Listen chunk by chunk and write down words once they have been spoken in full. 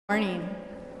Morning.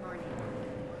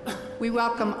 We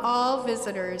welcome all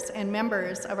visitors and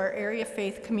members of our area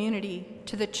faith community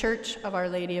to the Church of Our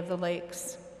Lady of the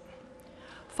Lakes.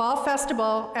 Fall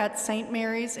Festival at St.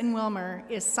 Mary's in Wilmer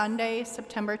is Sunday,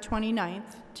 September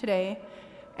 29th, today,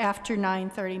 after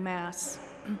 9:30 Mass.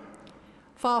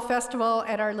 Fall Festival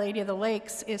at Our Lady of the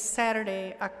Lakes is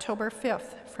Saturday, October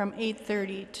 5th, from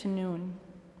 8:30 to noon.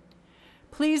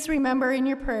 Please remember in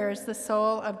your prayers the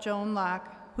soul of Joan Locke,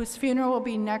 whose funeral will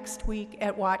be next week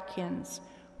at Watkins.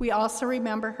 We also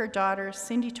remember her daughter,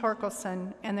 Cindy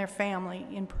Torkelson, and their family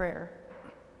in prayer.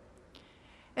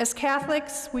 As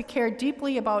Catholics, we care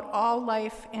deeply about all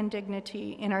life and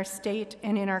dignity in our state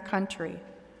and in our country.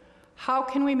 How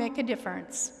can we make a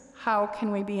difference? How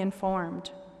can we be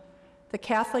informed? The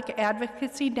Catholic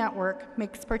Advocacy Network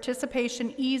makes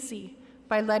participation easy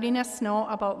by letting us know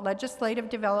about legislative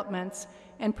developments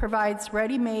and provides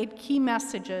ready-made key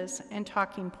messages and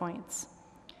talking points.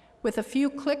 With a few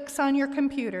clicks on your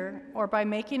computer or by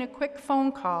making a quick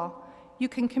phone call, you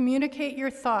can communicate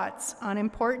your thoughts on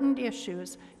important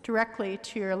issues directly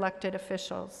to your elected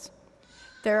officials.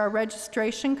 There are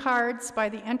registration cards by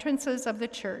the entrances of the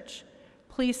church.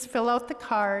 Please fill out the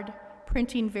card,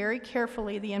 printing very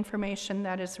carefully the information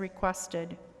that is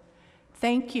requested.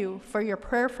 Thank you for your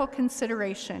prayerful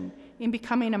consideration in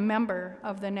becoming a member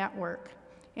of the network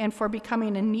and for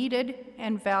becoming a needed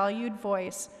and valued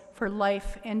voice for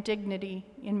life and dignity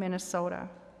in Minnesota.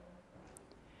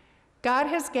 God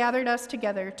has gathered us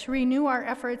together to renew our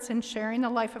efforts in sharing the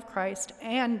life of Christ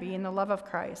and being the love of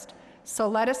Christ. So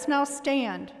let us now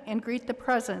stand and greet the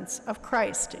presence of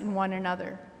Christ in one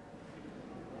another.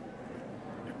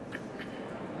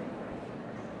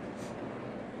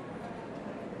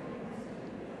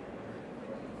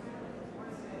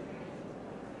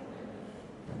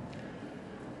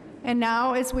 And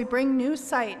now, as we bring new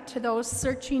sight to those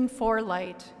searching for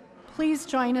light, please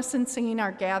join us in singing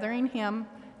our gathering hymn,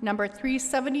 number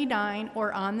 379,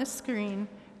 or on the screen,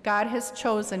 God Has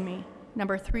Chosen Me,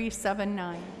 number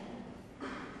 379.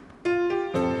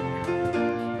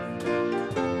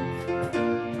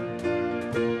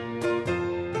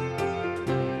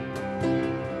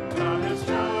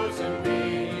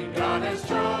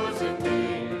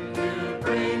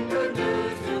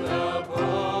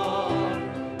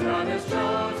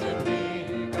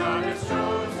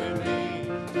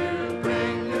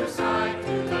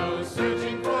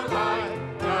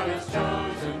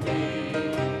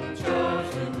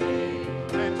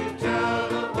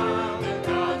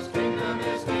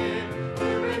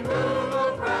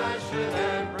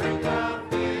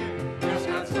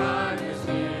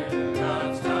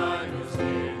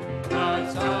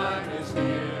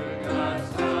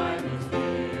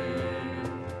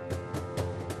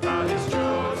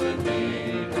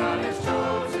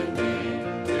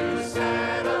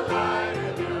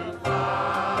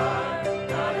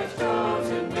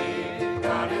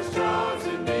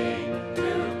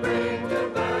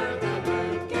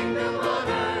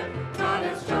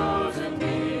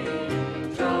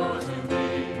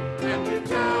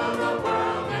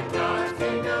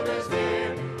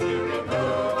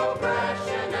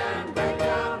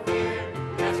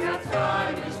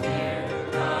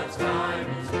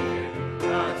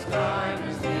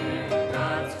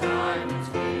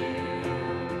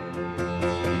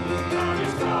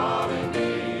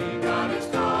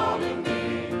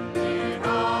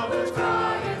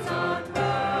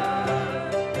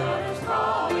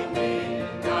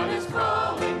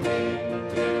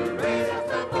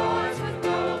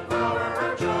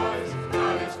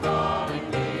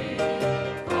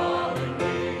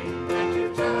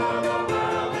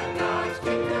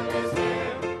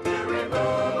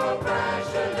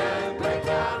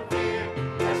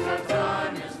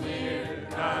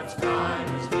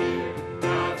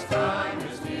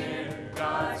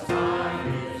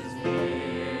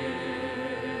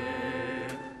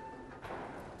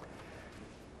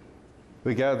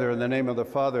 We gather in the name of the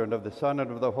Father, and of the Son,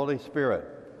 and of the Holy Spirit.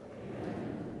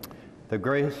 Amen. The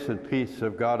grace and peace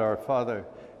of God our Father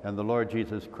and the Lord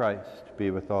Jesus Christ be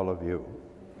with all of you.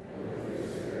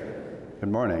 Good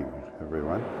morning,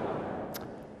 everyone.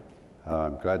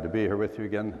 I'm glad to be here with you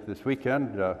again this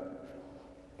weekend.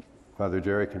 Father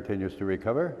Jerry continues to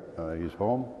recover. He's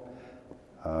home.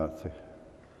 I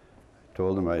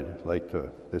told him I'd like to,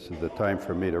 this is the time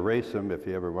for me to race him if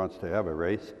he ever wants to have a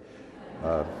race.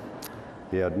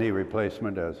 He had knee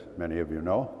replacement, as many of you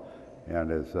know, and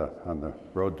is on the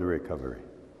road to recovery.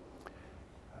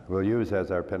 We'll use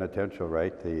as our penitential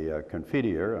rite the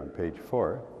Confiteor on page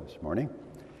 4 this morning.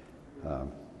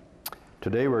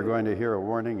 Today we're going to hear a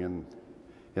warning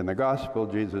in the Gospel.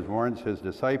 Jesus warns his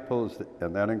disciples,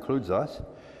 and that includes us,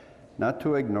 not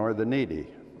to ignore the needy.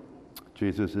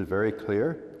 Jesus is very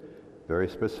clear, very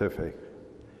specific.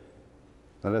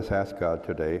 Let us ask God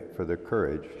today for the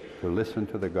courage to listen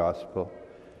to the gospel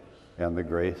and the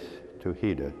grace to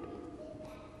heed it.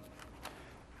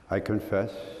 I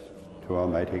confess to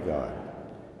Almighty God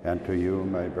and to you,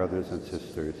 my brothers and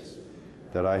sisters,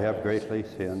 that I have greatly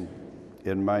sinned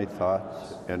in my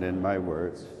thoughts and in my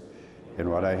words, in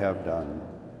what I have done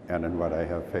and in what I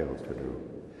have failed to do,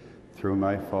 through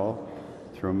my fault,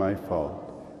 through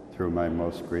my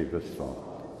most grievous fault.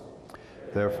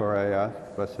 Therefore I ask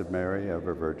Blessed Mary,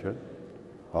 ever Virgin,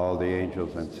 all the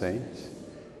angels and saints,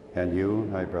 and you,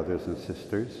 my brothers and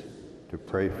sisters, to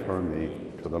pray for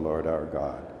me to the Lord our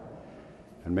God.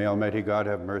 And may Almighty God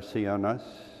have mercy on us,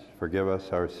 forgive us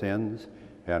our sins,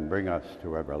 and bring us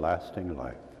to everlasting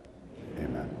life.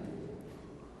 Amen.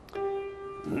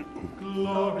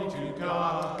 Glory to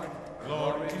God,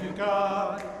 glory to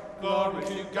God, glory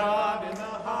to God in the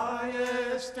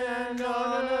highest, and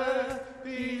on earth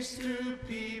peace to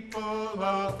people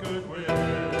of good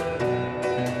will.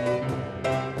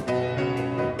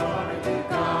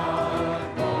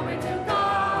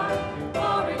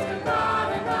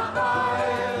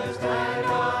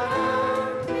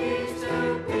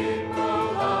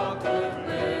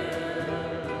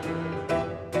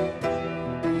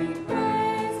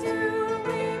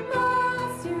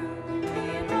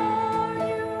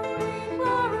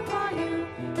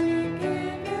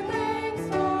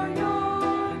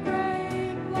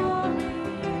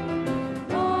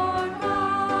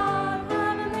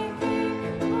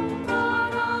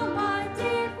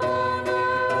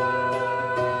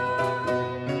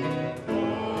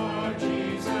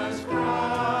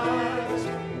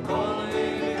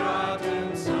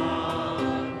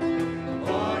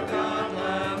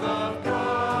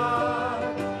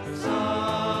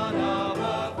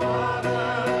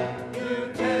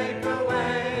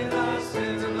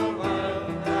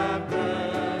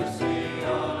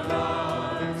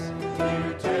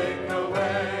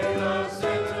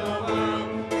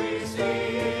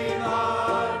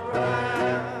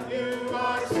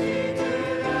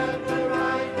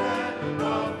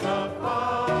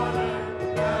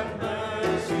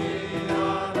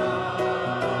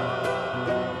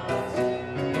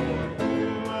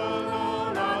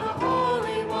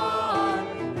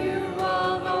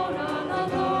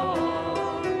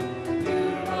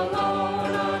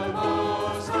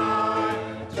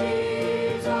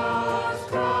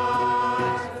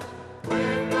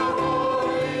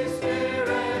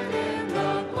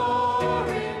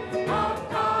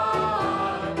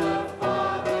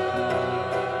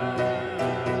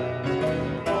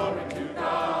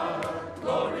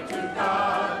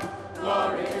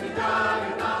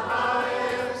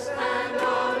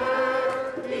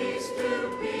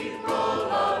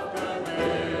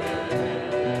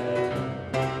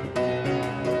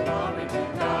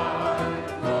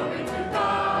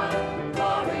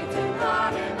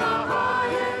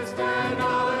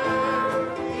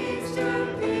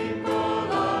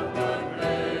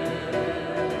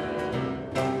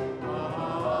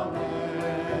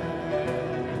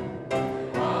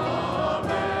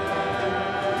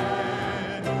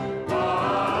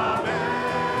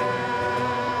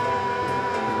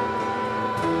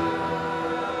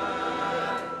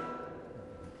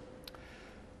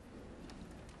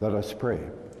 Let us pray.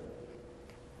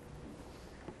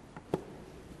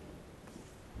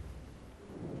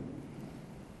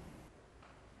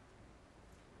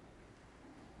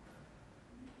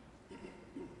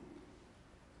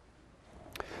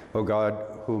 O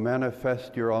God, who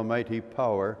manifest your almighty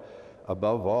power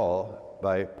above all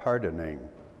by pardoning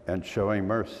and showing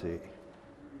mercy,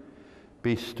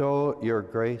 bestow your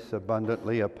grace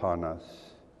abundantly upon us,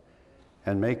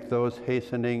 and make those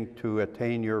hastening to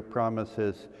attain your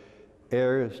promises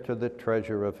heirs to the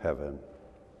treasure of heaven.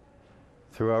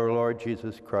 Through our Lord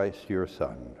Jesus Christ, your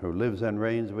Son, who lives and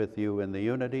reigns with you in the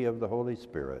unity of the Holy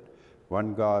Spirit,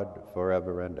 one God,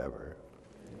 forever and ever.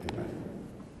 Amen.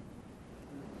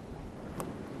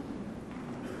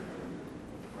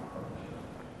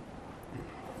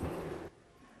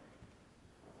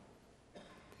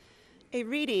 A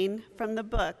reading from the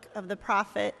book of the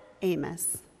prophet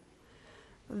Amos.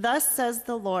 Thus says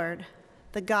the Lord,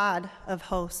 the God of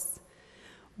hosts,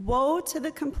 woe to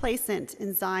the complacent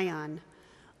in Zion,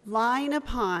 lying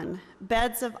upon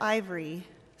beds of ivory,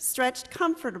 stretched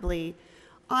comfortably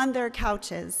on their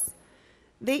couches.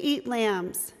 They eat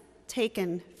lambs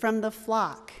taken from the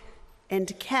flock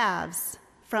and calves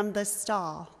from the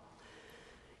stall,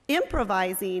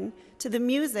 improvising to the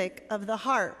music of the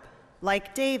harp.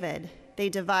 Like David, they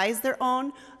devise their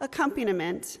own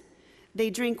accompaniment. They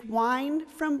drink wine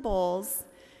from bowls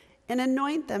and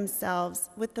anoint themselves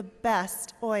with the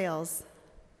best oils.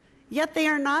 Yet they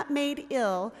are not made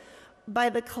ill by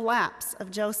the collapse of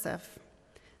Joseph.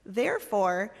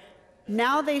 Therefore,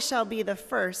 now they shall be the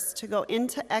first to go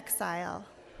into exile,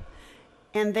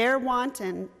 and their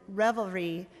wanton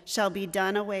revelry shall be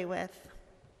done away with.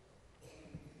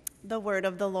 The word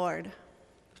of the Lord.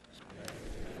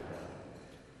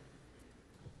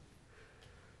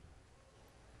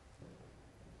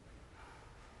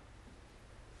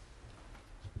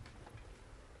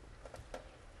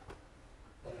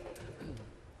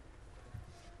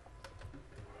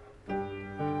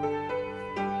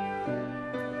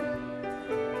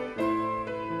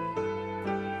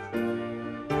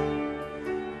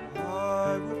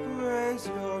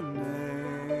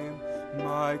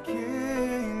 My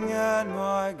King and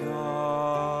my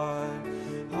God,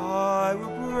 I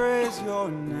will praise your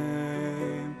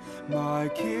name, my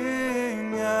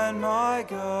King and my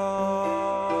God.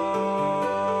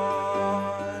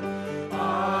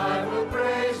 I will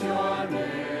praise your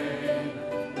name,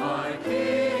 my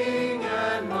King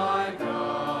and my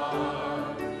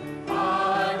God.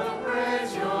 I will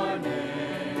praise your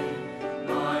name,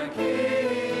 my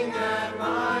King and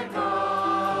my God.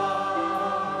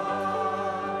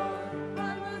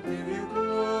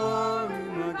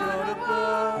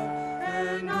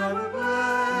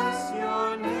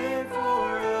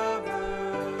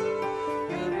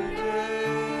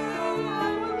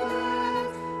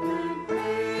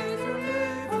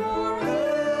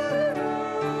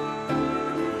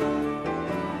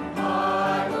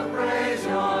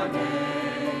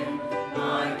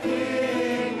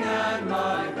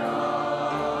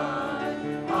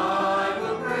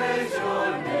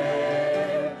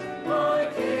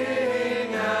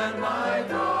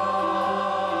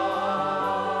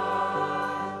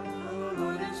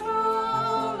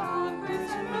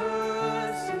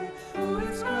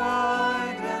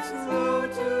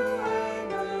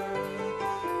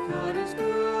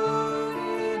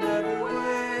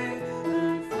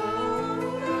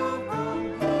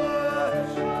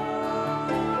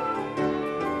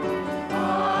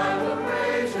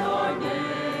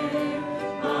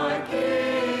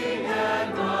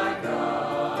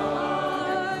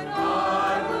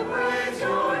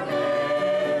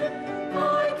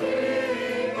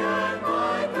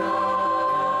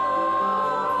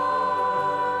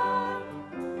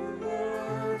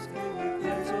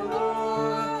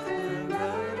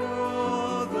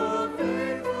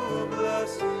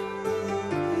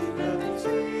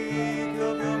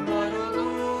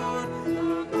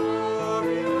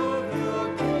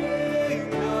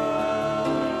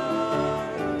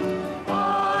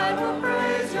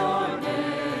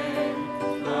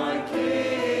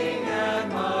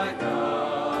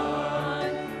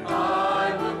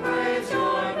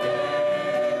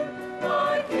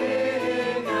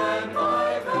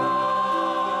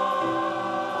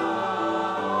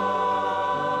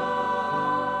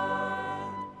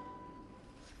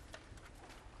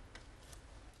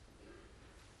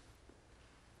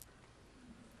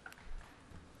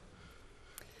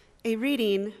 A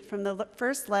reading from the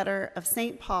first letter of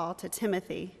St. Paul to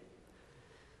Timothy.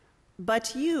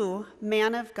 But you,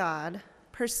 man of God,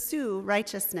 pursue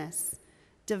righteousness,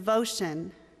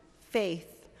 devotion,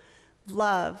 faith,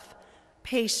 love,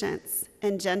 patience,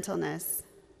 and gentleness.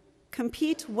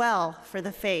 Compete well for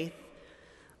the faith.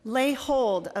 Lay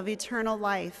hold of eternal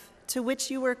life, to which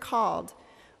you were called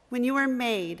when you were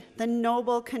made the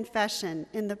noble confession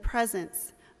in the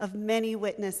presence of many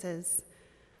witnesses.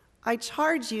 I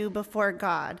charge you before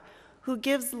God, who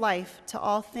gives life to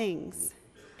all things,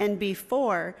 and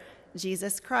before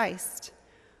Jesus Christ,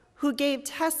 who gave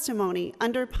testimony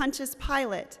under Pontius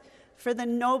Pilate for the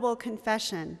noble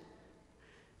confession,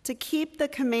 to keep the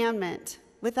commandment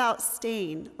without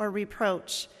stain or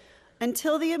reproach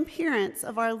until the appearance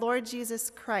of our Lord Jesus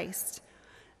Christ,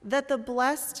 that the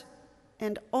blessed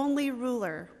and only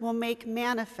ruler will make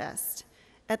manifest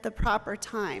at the proper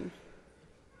time.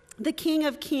 The King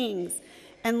of Kings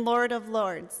and Lord of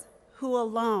Lords, who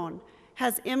alone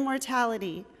has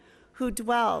immortality, who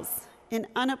dwells in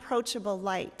unapproachable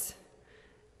light,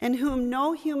 and whom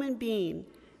no human being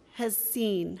has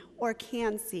seen or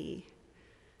can see.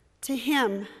 To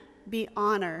him be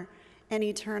honor and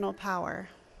eternal power.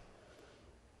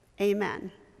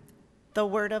 Amen. The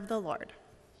word of the Lord.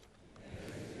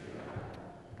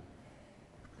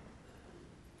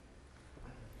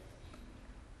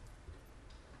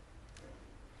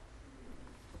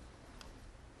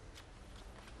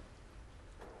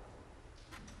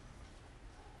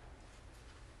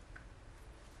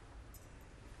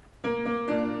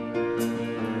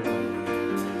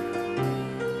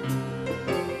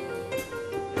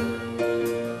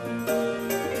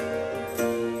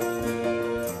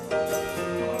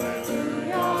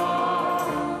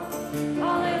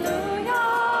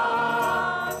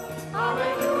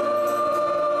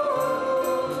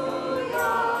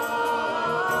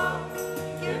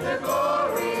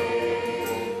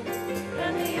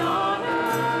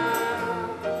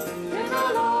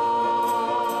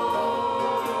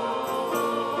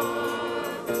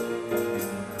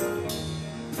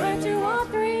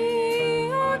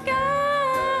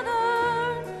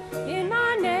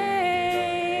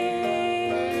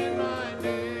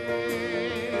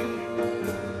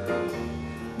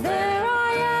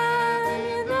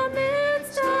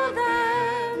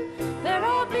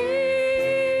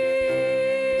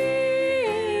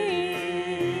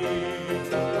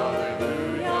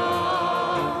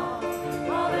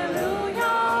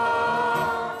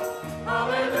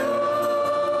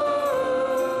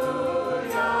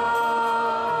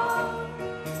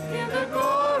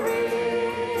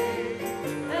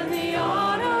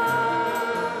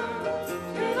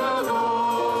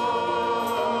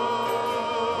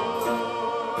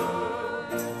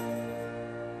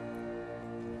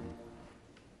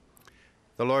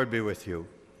 The Lord be with you.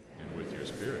 And with your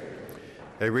spirit.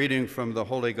 A reading from the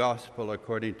Holy Gospel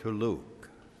according to Luke.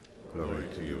 Glory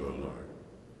to you, O Lord.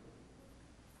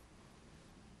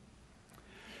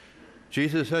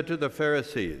 Jesus said to the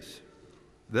Pharisees,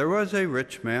 "There was a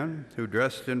rich man who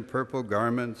dressed in purple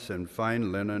garments and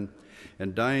fine linen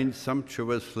and dined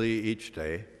sumptuously each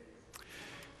day.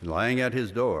 And lying at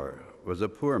his door was a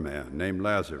poor man named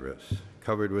Lazarus,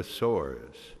 covered with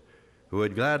sores, who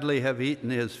would gladly have eaten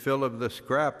his fill of the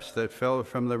scraps that fell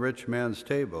from the rich man's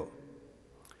table.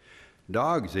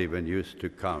 Dogs even used to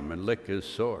come and lick his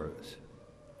sores.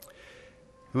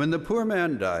 When the poor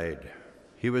man died,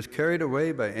 he was carried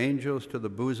away by angels to the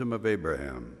bosom of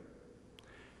Abraham.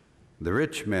 The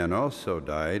rich man also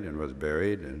died and was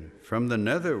buried, and from the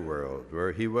netherworld,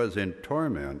 where he was in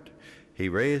torment, he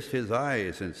raised his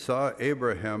eyes and saw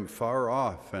Abraham far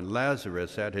off and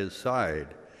Lazarus at his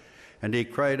side. And he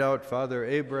cried out, 'Father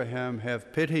Abraham,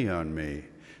 have pity on me.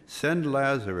 Send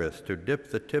Lazarus to dip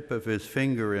the tip of his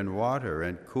finger in water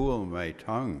and cool my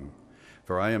tongue,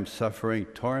 for I am suffering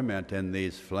torment in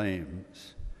these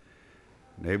flames.'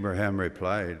 And Abraham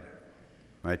replied,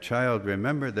 'My child,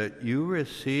 remember that you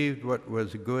received what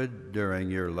was good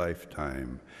during your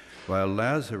lifetime, while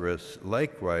Lazarus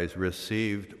likewise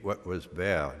received what was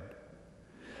bad.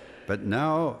 But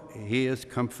now he is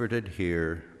comforted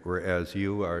here, whereas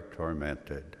you are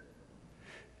tormented.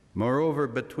 Moreover,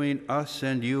 between us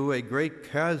and you a great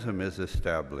chasm is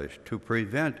established to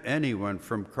prevent anyone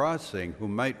from crossing who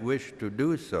might wish to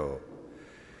do so,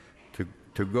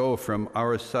 to go from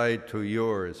our side to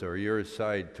yours or your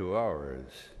side to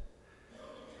ours.'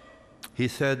 He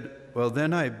said, 'Well,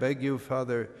 then I beg you,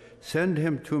 Father, send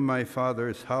him to my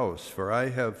father's house, for I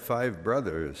have 5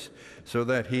 brothers, so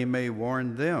that he may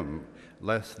warn them,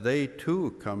 lest they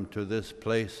too come to this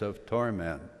place of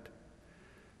torment.'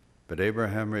 But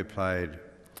Abraham replied,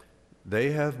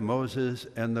 'They have Moses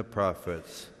and the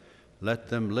prophets. Let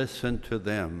them listen to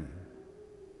them.'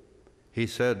 He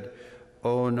said,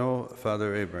 'Oh, no,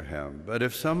 Father Abraham, but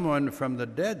if someone from the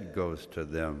dead goes to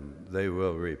them, they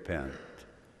will repent.'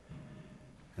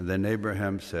 And then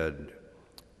Abraham said,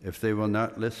 'If they will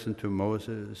not listen to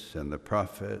Moses and the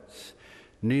prophets,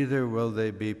 neither will they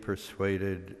be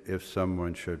persuaded if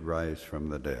someone should rise from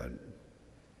the dead.'"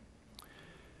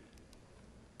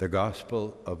 The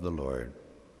Gospel of the Lord.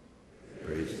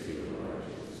 Praise to you, Lord.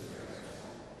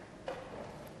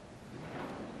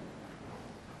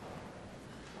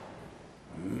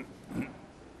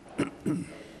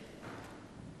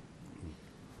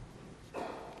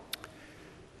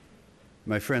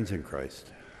 My friends in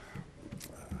Christ,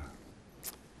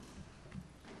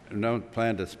 I don't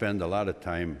plan to spend a lot of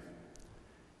time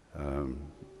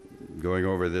going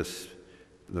over this,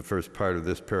 the first part of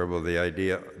this parable,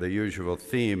 the usual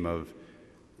theme of,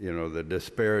 the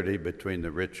disparity between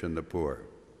the rich and the poor.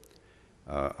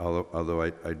 Although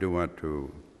I do want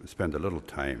to spend a little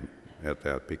time at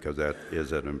that, because that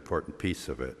is an important piece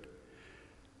of it.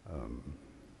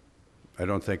 I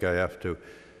don't think I have to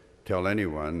tell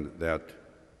anyone that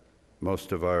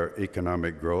most of our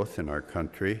economic growth in our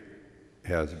country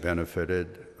has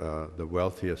benefited the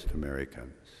wealthiest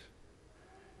Americans.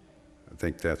 I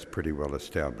think that's pretty well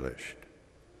established.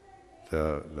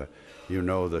 You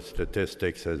know the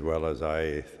statistics as well as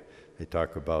I. They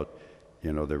talk about,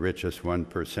 the richest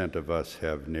 1% of us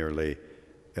have nearly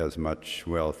as much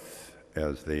wealth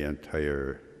as the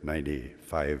entire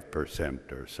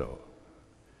 95% or so.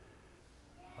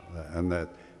 And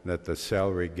that the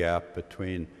salary gap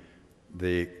between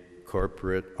the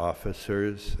corporate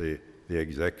officers, the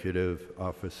executive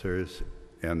officers,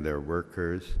 and their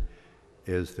workers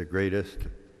is the greatest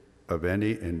of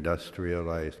any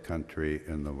industrialized country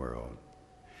in the world.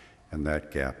 And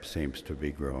that gap seems to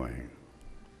be growing.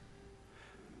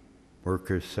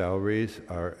 Workers' salaries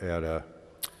are at a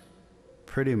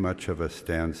pretty much of a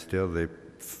standstill. They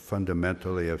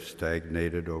fundamentally have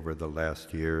stagnated over the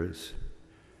last years.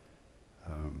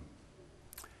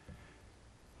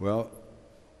 Well,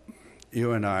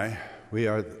 you and I, we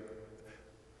are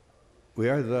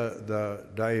the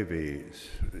Dives.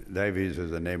 Dives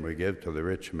is the name we give to the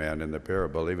rich man in the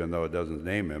parable, even though it doesn't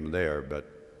name him there,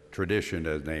 but tradition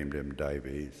has named him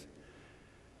Dives.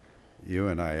 You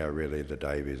and I are really the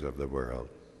Dives of the world,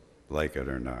 like it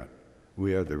or not.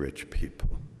 We are the rich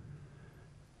people.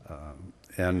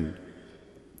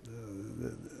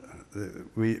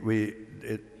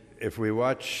 If we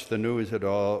watch the news at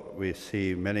all, we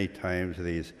see many times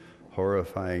these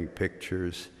horrifying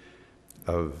pictures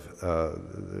of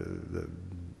the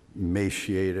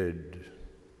emaciated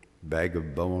bag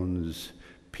of bones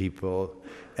people,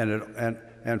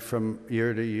 and from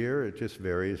year to year it just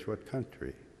varies what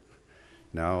country.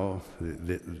 Now,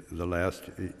 the last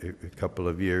couple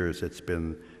of years, it's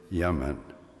been Yemen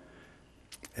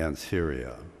and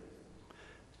Syria.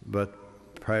 But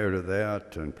prior to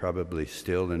that, and probably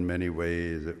still in many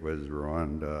ways, it was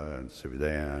Rwanda and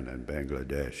Sudan and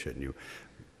Bangladesh, and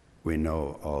we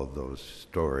know all those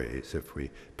stories if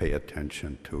we pay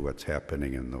attention to what's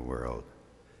happening in the world.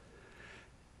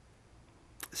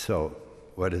 So,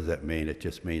 what does that mean? It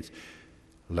just means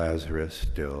Lazarus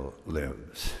still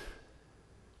lives.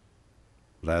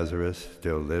 Lazarus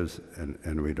still lives,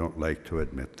 and we don't like to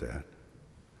admit that.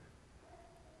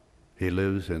 He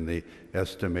lives in the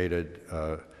estimated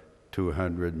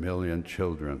 200 million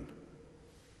children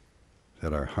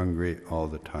that are hungry all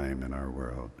the time in our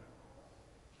world,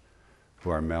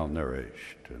 who are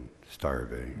malnourished and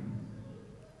starving.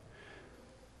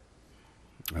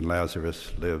 And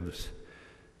Lazarus lives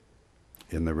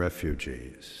in the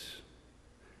refugees,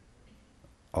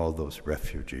 all those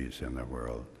refugees in the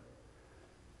world,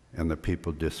 and the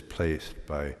people displaced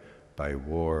by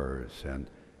wars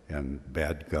and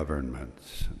bad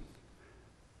governments.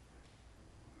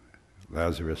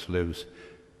 Lazarus lives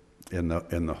in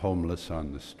the homeless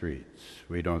on the streets.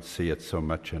 We don't see it so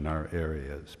much in our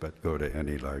areas, but go to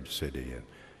any large city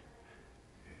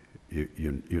and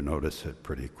you notice it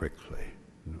pretty quickly.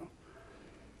 You know?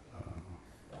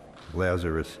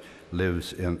 Lazarus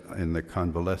lives in the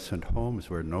convalescent homes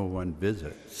where no one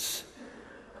visits.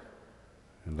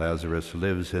 And Lazarus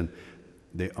lives in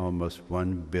the almost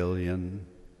 1 billion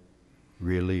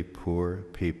really poor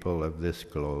people of this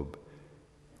globe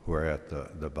who are at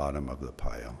the bottom of the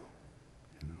pile.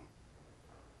 You know.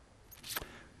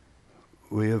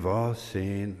 We have all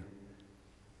seen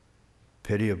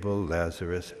pitiable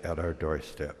Lazarus at our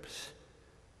doorsteps,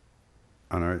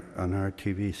 on our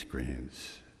TV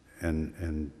screens,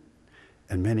 and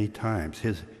many times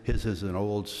his is an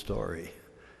old story,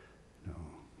 you know,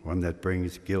 one that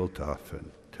brings guilt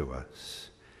often to us.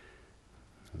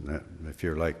 And that, if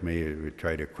you're like me, we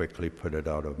try to quickly put it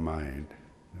out of mind.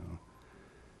 You know.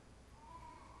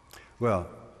 Well,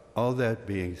 all that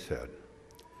being said,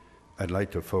 I'd like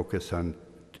to focus on,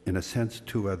 in a sense,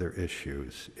 two other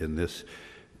issues in this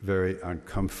very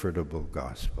uncomfortable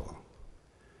gospel.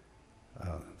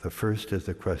 The first is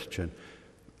the question,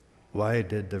 why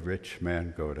did the rich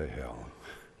man go to hell?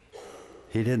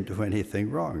 He didn't do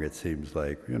anything wrong, it seems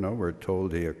like. You know, we're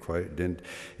told he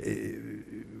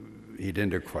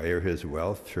didn't acquire his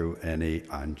wealth through any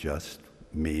unjust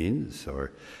means,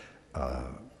 or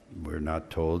we're not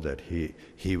told that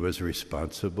he was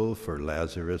responsible for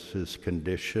Lazarus's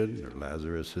condition or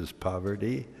Lazarus's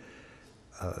poverty.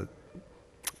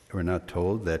 We're not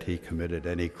told that he committed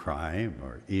any crime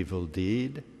or evil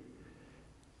deed.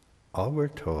 All we're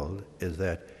told is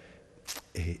that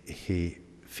he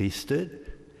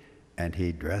feasted and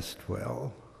he dressed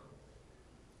well,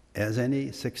 as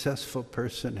any successful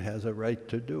person has a right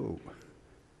to do.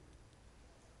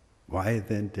 Why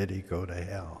then did he go to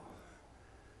hell?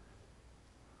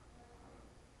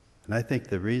 And I think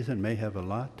the reason may have a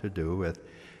lot to do with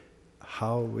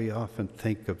how we often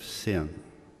think of sin.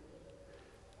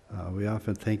 We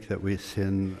often think that we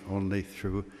sin only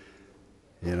through,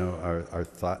 you know, our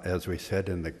thought, as we said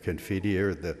in the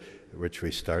Confiteor, which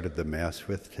we started the Mass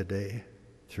with today,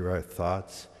 through our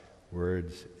thoughts,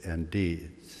 words, and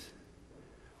deeds.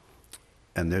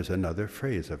 And there's another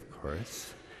phrase, of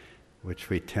course, which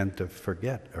we tend to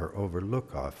forget or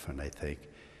overlook often, I think.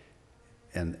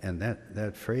 And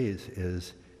that phrase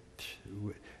is,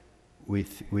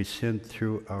 we sin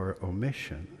through our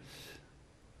omissions.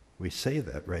 We say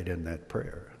that right in that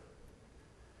prayer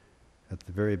at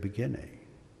the very beginning.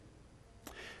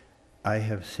 I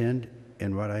have sinned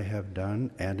in what I have done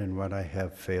and in what I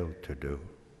have failed to do.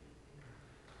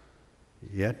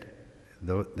 Yet,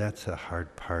 though that's a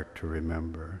hard part to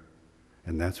remember,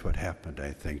 and that's what happened,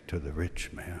 I think, to the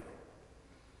rich man.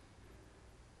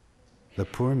 The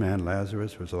poor man,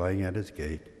 Lazarus, was lying at his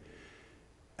gate,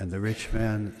 and the rich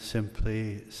man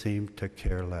simply seemed to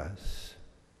care less.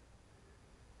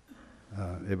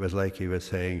 It was like he was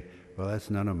saying, well, that's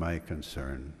none of my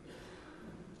concern.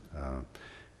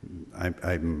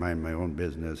 I mind my own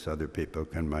business, other people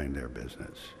can mind their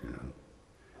business, you know.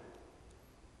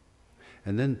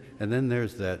 And then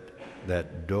there's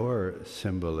that door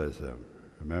symbolism.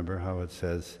 Remember how it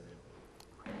says,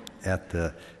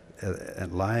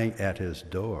 lying at his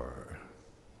door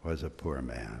was a poor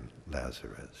man,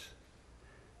 Lazarus.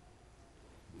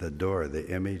 The door, the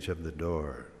image of the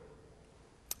door,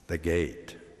 the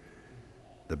gate,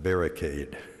 the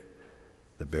barricade,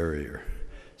 the barrier,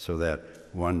 so that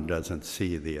one doesn't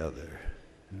see the other.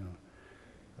 You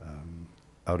know?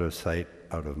 Out of sight,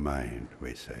 out of mind,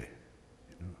 we say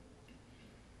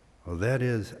Well, that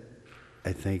is,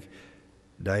 I think,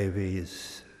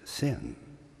 Davey's sin.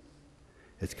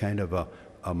 It's kind of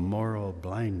a moral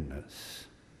blindness.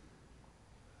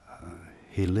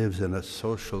 He lives in a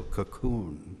social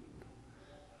cocoon.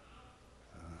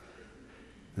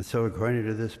 And so according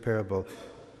to this parable,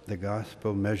 the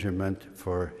gospel measurement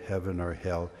for heaven or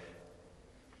hell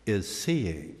is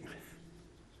seeing.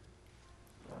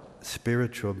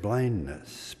 Spiritual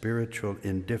blindness, spiritual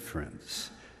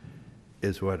indifference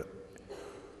is what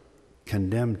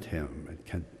condemned him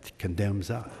and condemns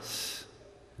us.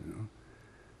 You know?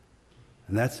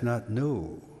 And that's not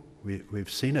new.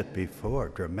 We've seen it before,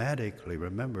 dramatically.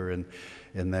 Remember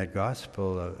in that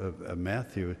gospel of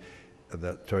Matthew,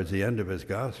 towards the end of his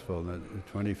gospel, in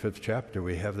the 25th chapter,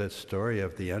 we have that story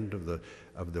of the end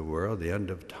of the world, the end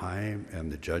of time,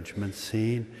 and the judgment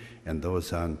scene, and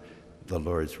those on the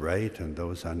Lord's right and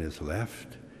those on his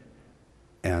left.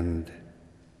 And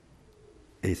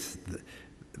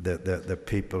the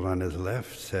people on his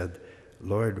left said,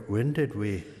 "Lord, when did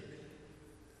we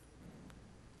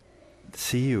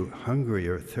see you hungry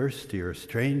or thirsty or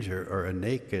stranger or a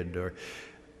naked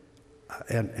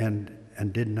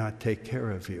and did not take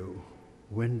care of you?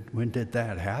 When did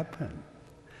that happen?"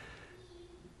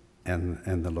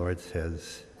 And the Lord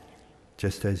says,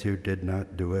 "Just as you did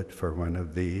not do it for one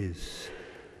of these,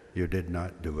 you did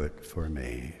not do it for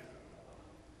me."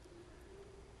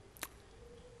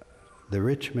 The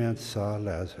rich man saw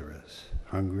Lazarus,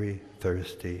 hungry,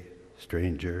 thirsty,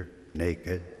 stranger,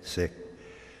 naked, sick,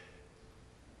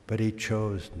 but he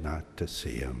chose not to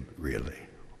see him, really.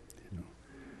 You know,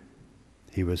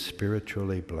 he was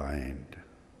spiritually blind.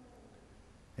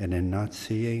 And in not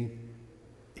seeing,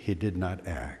 he did not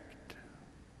act.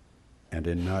 And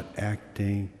in not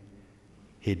acting,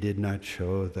 he did not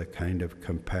show the kind of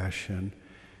compassion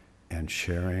and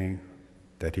sharing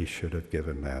that he should have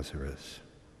given Lazarus.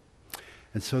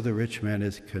 And so the rich man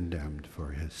is condemned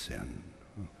for his sin,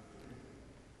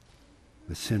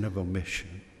 the sin of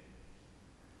omission.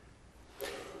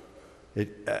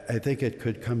 I think it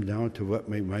could come down to what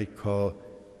we might call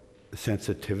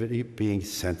sensitivity, being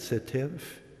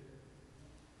sensitive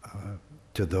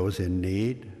to those in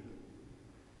need.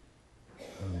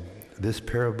 This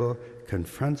parable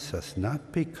confronts us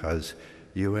not because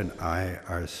you and I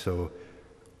are so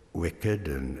wicked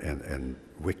and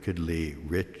wickedly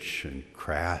rich and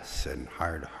crass and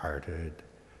hard-hearted.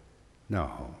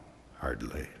 No,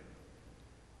 hardly.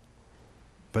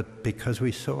 But because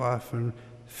we so often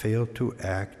fail to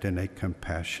act in a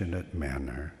compassionate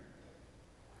manner.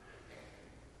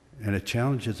 And it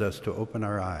challenges us to open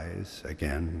our eyes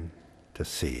again to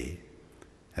see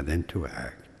and then to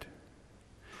act.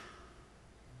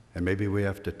 And maybe we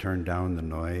have to turn down the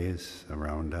noise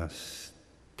around us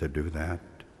to do that,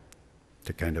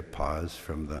 to kind of pause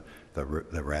from the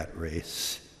rat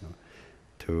race, you know,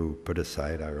 to put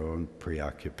aside our own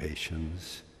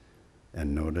preoccupations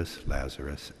and notice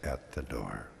Lazarus at the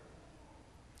door.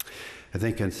 I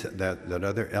think that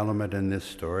other element in this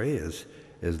story is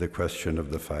the question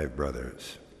of the 5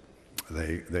 brothers.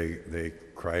 They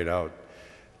cried out.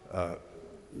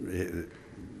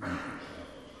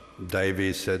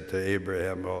 Davy said to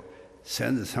Abraham, "Well,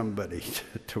 send somebody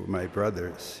to my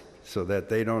brothers so that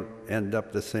they don't end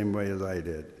up the same way as I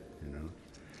did. You know,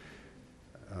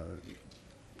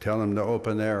 tell them to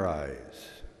open their eyes,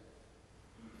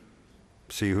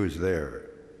 see who's there,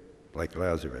 like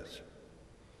Lazarus."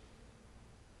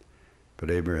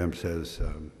 But Abraham says,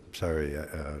 "Sorry,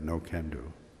 no can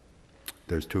do.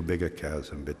 There's too big a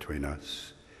chasm between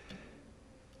us."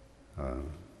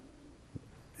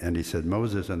 And he said,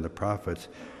 "Moses and the prophets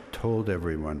told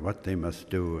everyone what they must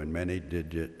do, and many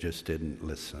just didn't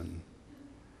listen."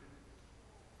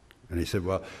 And he said,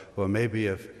 well, maybe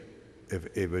if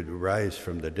it would rise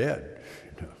from the dead,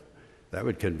 you know, that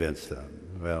would convince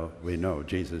them. Well, we know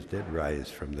Jesus did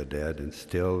rise from the dead, and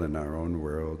still in our own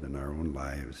world, in our own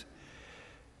lives,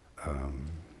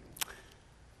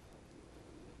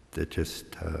 it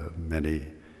just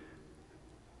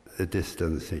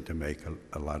doesn't seem to make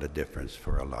a lot of difference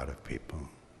for a lot of people.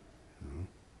 You know?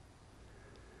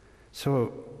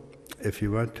 So if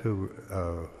you want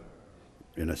to,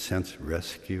 in a sense,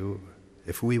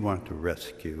 if we want to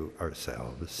rescue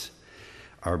ourselves,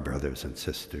 our brothers and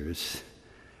sisters,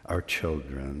 our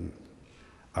children,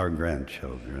 our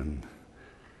grandchildren,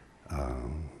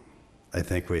 I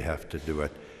think we have to do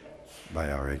it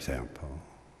by our example,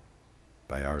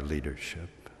 by our leadership.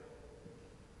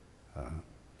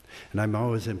 And I'm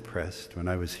always impressed. When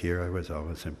I was here, I was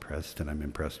always impressed, and I'm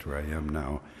impressed where I am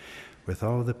now, with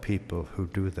all the people who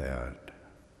do that,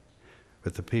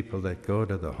 with the people that go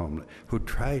to the homeless, who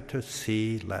try to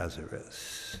see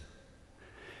Lazarus,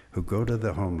 who go to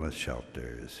the homeless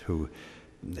shelters, who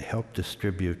help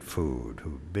distribute food,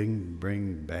 who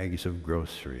bring bags of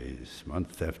groceries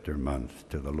month after month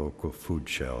to the local food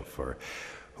shelf, or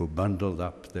who bundled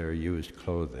up their used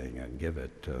clothing and give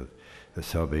it to the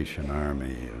Salvation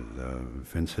Army, the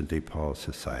Vincent de Paul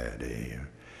Society,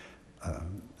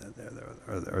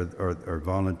 or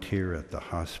volunteer at the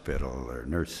hospital or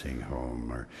nursing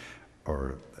home,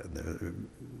 or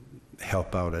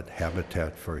help out at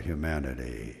Habitat for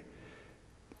Humanity,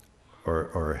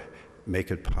 or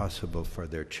make it possible for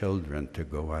their children to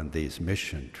go on these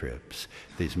mission trips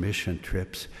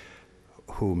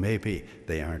who maybe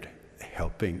they aren't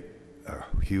helping a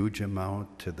huge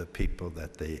amount to the people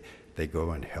that they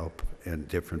go and help in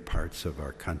different parts of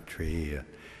our country,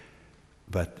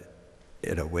 but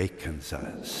it awakens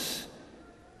us.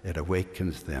 It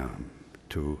awakens them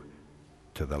to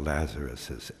the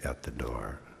Lazaruses at the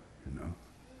door, you know.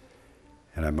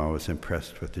 And I'm always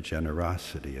impressed with the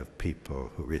generosity of people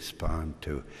who respond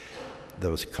to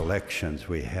those collections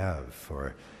we have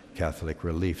for Catholic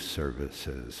Relief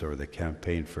Services or the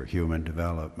Campaign for Human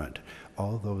Development,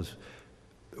 all those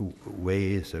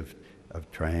ways of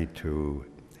trying to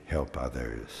help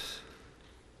others.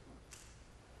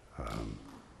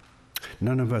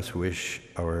 None of us wish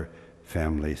our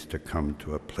families to come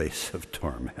to a place of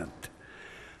torment.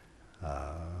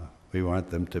 We want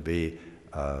them to be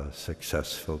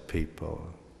successful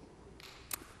people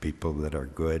that are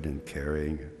good and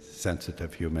caring,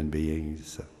 sensitive human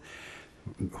beings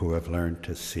who have learned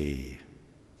to see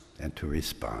and to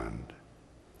respond.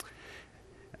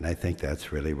 And I think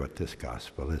that's really what this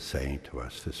gospel is saying to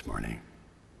us this morning.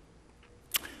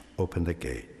 Open the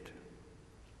gate.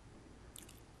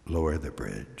 Lower the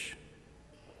bridge.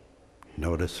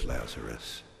 Notice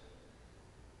Lazarus.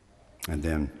 And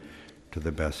then, to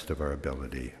the best of our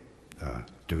ability,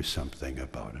 do something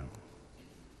about him.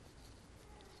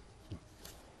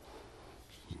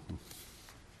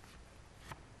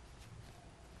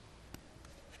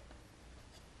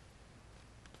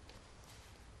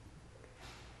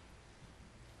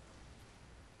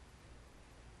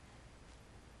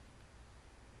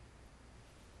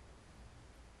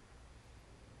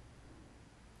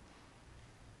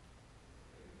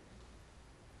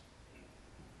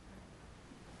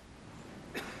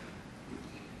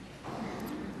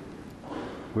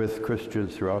 With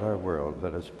Christians throughout our world,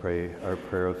 let us pray our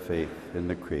prayer of faith in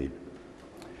the Creed.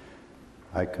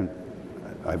 I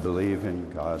believe in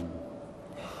God,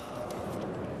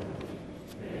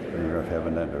 creator of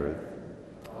heaven and earth,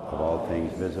 of all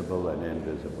things visible and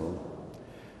invisible.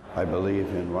 I believe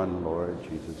in one Lord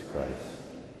Jesus Christ,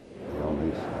 the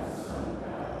only Son of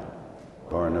God,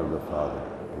 born of the Father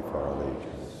before all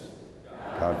ages,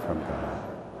 God from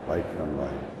God, light from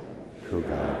light, true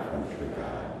God from true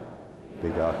God,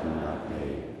 begotten, not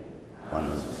made, one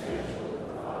with the Spirit.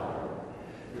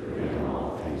 Through him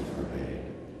all things were made.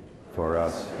 For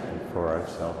us and for our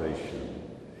salvation,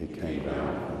 he came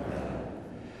down from heaven.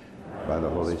 By the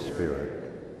Holy Spirit,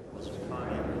 was born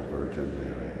of the Virgin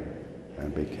Mary,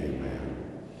 and became man.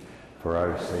 For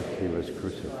our sake he was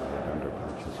crucified under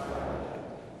Pontius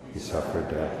Pilate. He suffered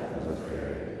death and was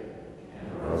buried,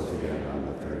 and rose again on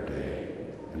the third day,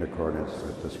 in accordance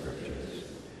with the Scriptures.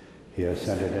 He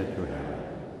ascended into heaven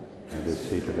and is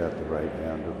seated at the right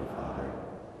hand of the Father.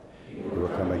 He will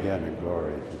come again in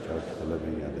glory to judge the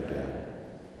living and the dead,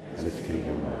 and his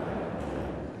kingdom will have no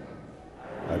end.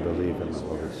 I believe in the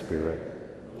Holy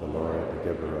Spirit, the Lord, the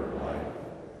giver of life,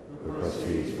 who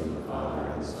proceeds from the Father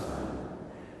and the Son,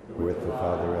 who with the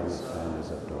Father and the Son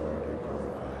is adored and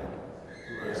glorified,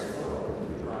 who has spoken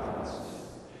through the prophets.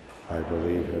 I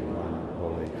believe in one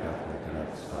holy Catholic and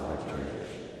Apostolic Church.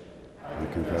 I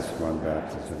confess one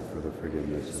baptism for the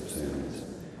forgiveness of sins.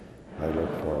 I look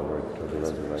forward to the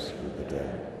resurrection of the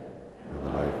dead and the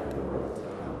life of the world to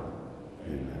come.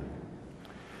 Amen.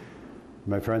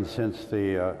 My friends, since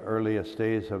the earliest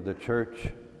days of the Church,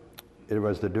 it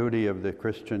was the duty of the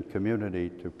Christian community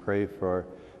to pray for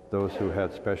those who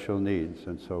had special needs,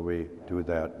 and so we do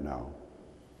that now.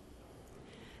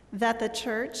 That the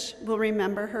Church will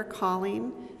remember her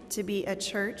calling to be a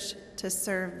church to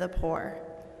serve the poor.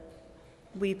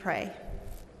 We pray.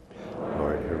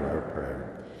 Lord, hear our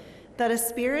prayer. That a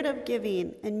spirit of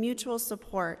giving and mutual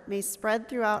support may spread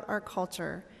throughout our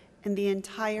culture and the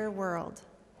entire world.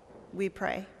 We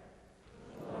pray.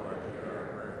 Lord, hear our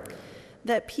prayer.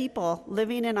 That people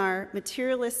living in our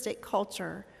materialistic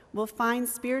culture will find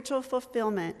spiritual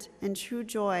fulfillment and true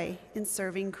joy in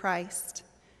serving Christ.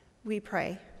 We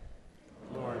pray.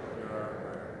 Lord, hear our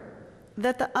prayer.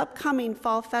 That the upcoming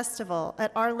fall festival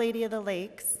at Our Lady of the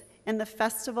Lakes and the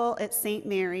festival at St.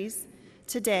 Mary's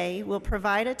today will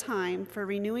provide a time for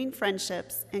renewing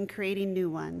friendships and creating new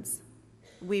ones.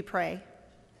 We pray.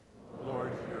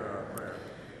 Lord, hear our prayer.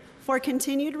 For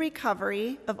continued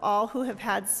recovery of all who have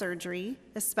had surgery,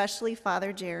 especially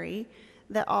Father Jerry,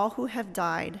 that all who have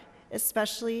died,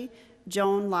 especially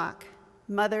Joan Locke,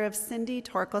 mother of Cindy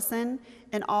Torkelson,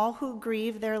 and all who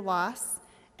grieve their loss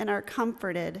and are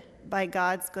comforted by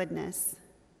God's goodness.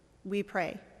 We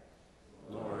pray.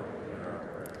 Lord, hear our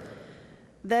prayer.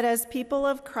 That as people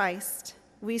of Christ,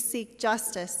 we seek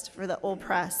justice for the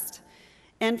oppressed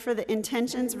and for the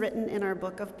intentions written in our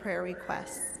book of prayer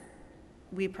requests.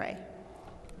 We pray.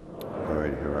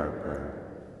 Lord, hear our prayer.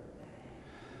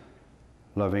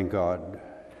 Loving God,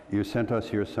 you sent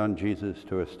us your Son Jesus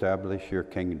to establish your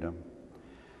kingdom.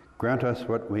 Grant us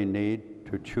what we need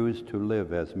to choose to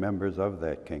live as members of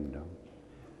that kingdom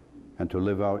and to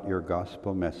live out your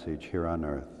gospel message here on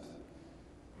earth.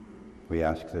 We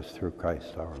ask this through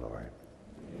Christ our Lord.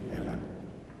 Amen.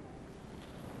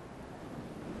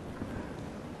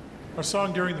 Our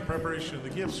song during the preparation of the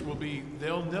gifts will be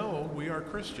They'll Know We Are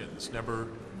Christians, number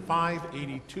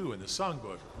 582 in the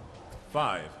songbook,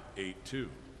 582.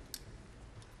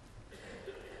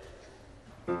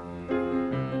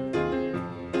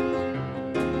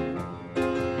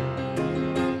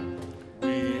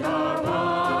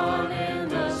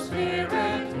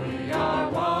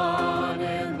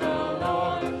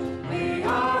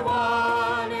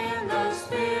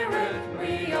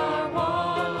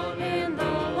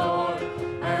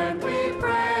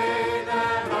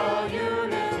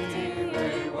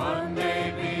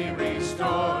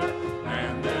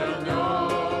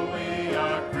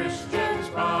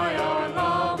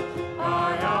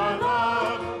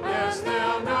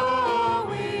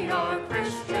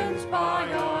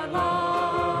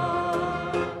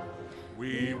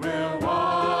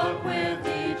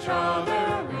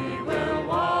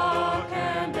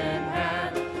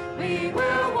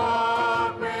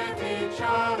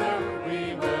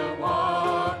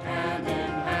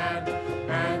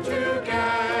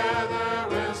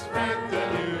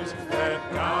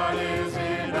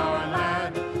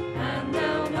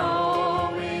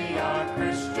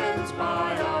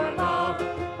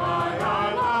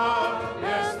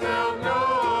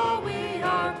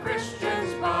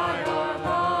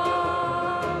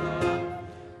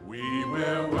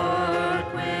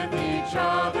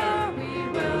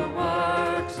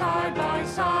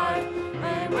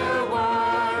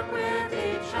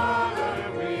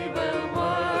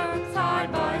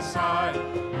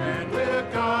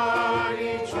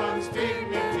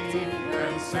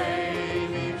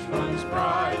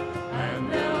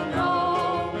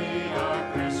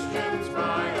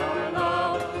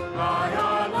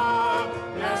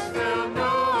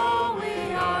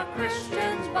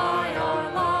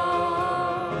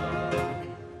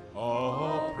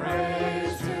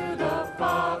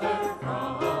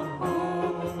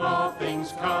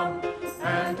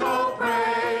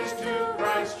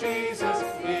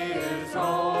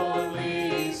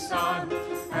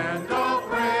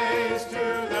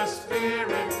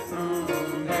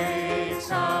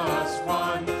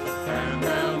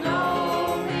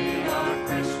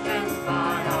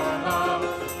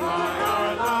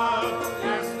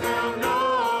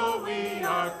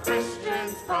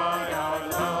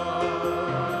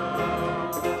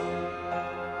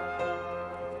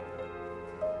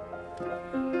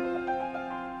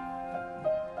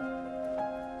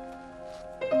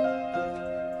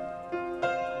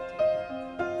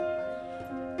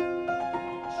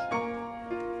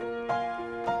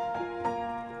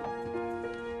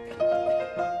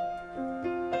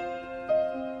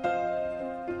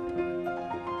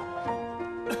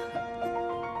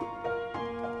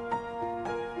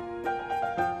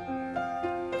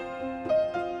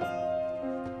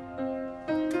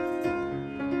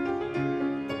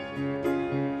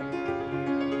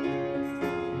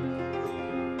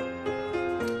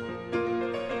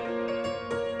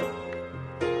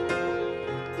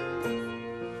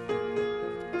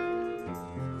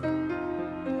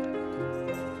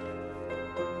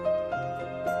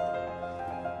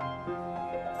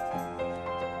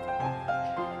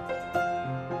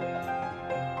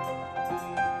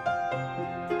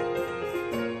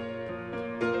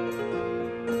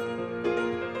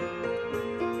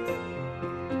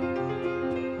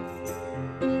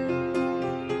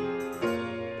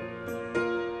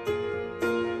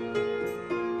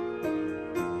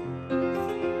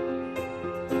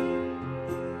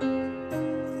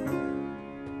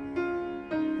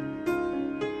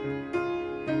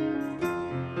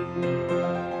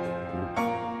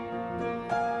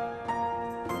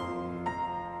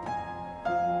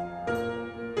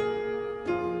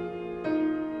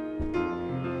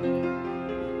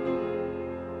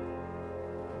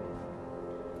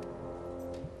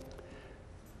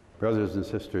 Brothers and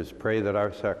sisters, pray that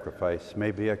our sacrifice may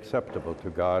be acceptable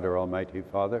to God, our Almighty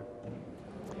Father.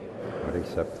 Lord,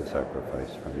 accept the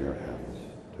sacrifice from your hands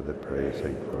to the praise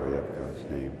and glory of God's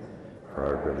name, for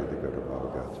our good and the good of all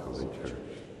God's holy church.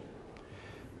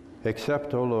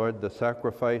 Accept, O Lord, the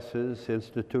sacrifices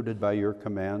instituted by your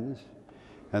commands,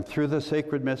 and through the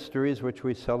sacred mysteries which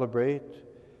we celebrate,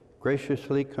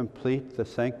 graciously complete the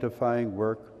sanctifying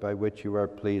work by which you are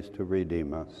pleased to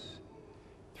redeem us.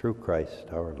 Through Christ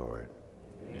our Lord.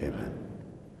 Amen.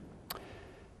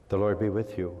 The Lord be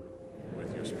with you.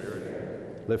 With your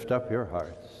spirit. Lift up your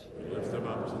hearts. We lift them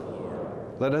up to the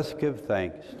Lord. Let us give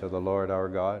thanks to the Lord our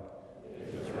God.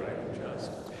 It is right and just.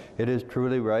 It is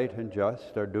truly right and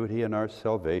just, our duty and our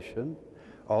salvation,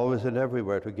 always and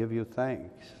everywhere to give you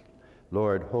thanks,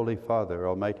 Lord, Holy Father,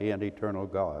 Almighty and eternal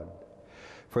God.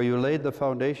 For you laid the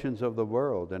foundations of the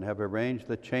world and have arranged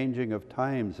the changing of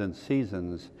times and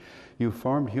seasons. You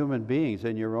formed human beings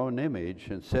in your own image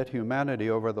and set humanity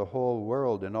over the whole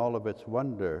world in all of its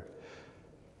wonder.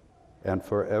 And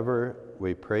forever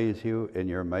we praise you in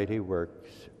your mighty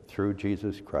works through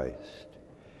Jesus Christ.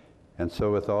 And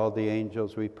so with all the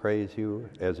angels we praise you,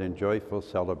 as in joyful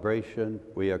celebration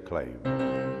we acclaim.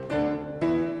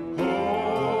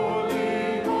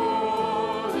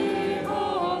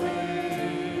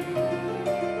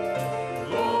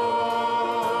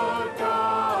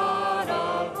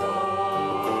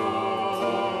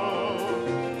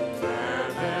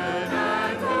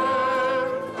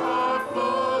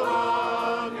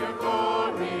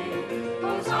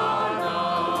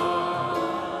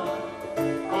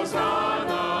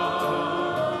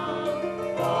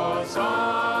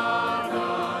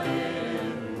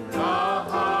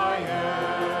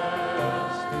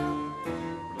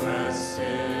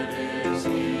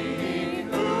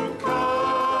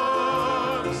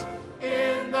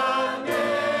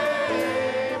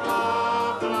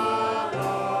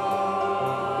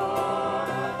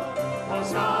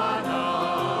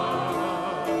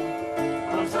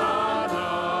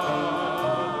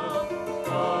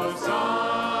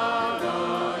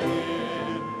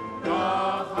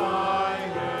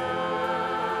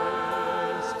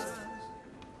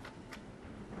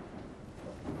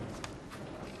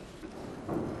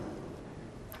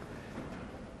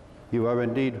 You are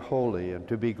indeed holy and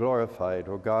to be glorified,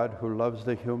 O God, who loves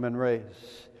the human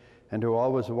race and who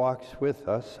always walks with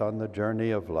us on the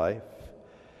journey of life.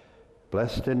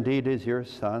 Blessed indeed is your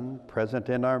Son, present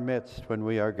in our midst when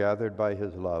we are gathered by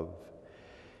his love.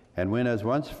 And when, as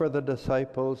once for the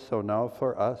disciples, so now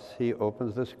for us, he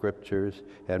opens the Scriptures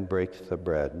and breaks the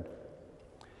bread.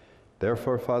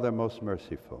 Therefore, Father most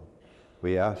merciful,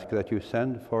 we ask that you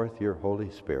send forth your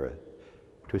Holy Spirit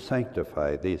to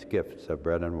sanctify these gifts of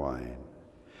bread and wine,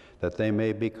 that they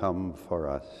may become for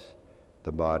us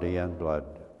the body and blood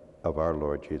of our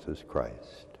Lord Jesus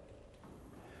Christ,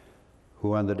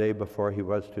 who on the day before he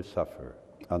was to suffer,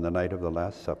 on the night of the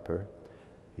Last Supper,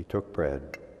 he took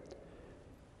bread.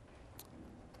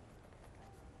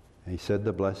 He said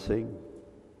the blessing,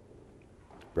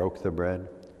 broke the bread,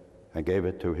 and gave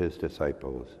it to his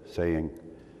disciples, saying,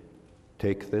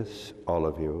 "Take this, all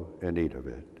of you, and eat of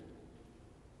it.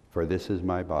 For this is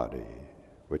my body,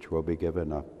 which will be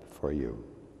given up for you."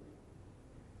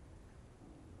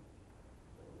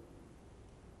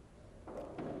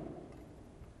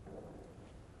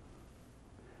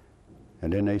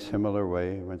 And in a similar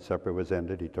way, when supper was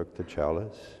ended, he took the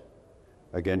chalice.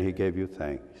 Again he gave you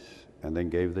thanks, and then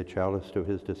gave the chalice to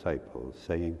his disciples,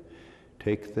 saying,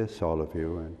 "Take this, all of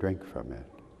you, and drink from it.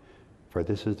 For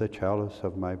this is the chalice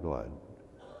of my blood,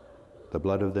 the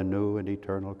blood of the new and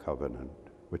eternal covenant,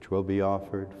 which will be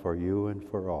offered for you and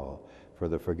for all for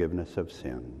the forgiveness of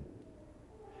sin.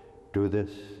 Do this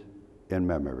in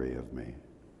memory of me."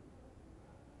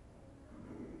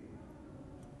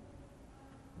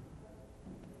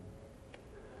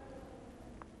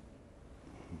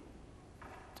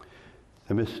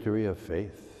 The mystery of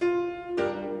faith.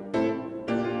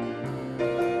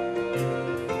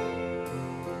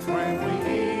 When we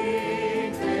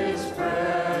eat this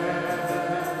bread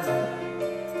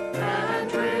and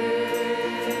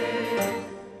drink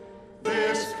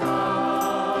this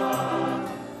cup,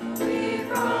 we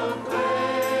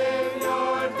proclaim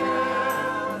your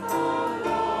death, O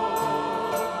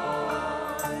Lord,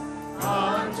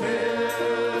 until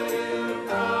you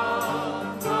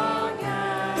come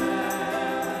again.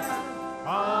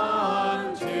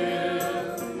 Until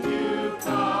you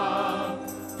come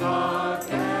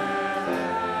again.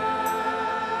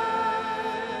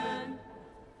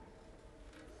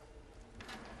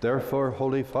 Therefore,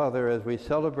 Holy Father, as we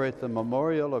celebrate the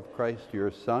memorial of Christ your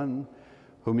Son,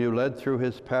 whom you led through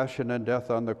his passion and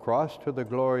death on the cross to the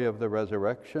glory of the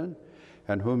resurrection,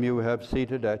 and whom you have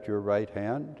seated at your right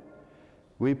hand,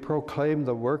 we proclaim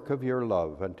the work of your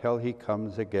love until he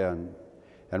comes again,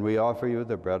 and we offer you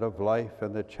the bread of life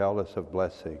and the chalice of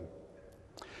blessing.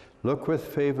 Look with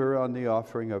favor on the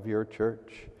offering of your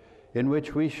church, in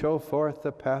which we show forth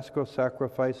the paschal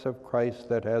sacrifice of Christ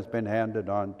that has been handed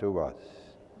on to us.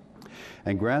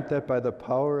 And grant that by the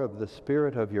power of the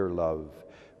Spirit of your love,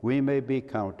 we may be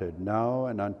counted now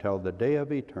and until the day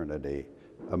of eternity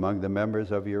among the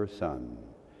members of your Son,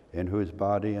 in whose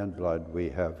body and blood we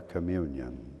have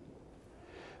communion.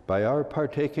 By our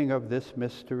partaking of this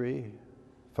mystery,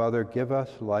 Father, give us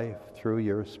life through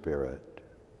your Spirit.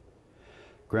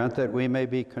 Grant that we may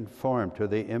be conformed to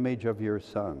the image of your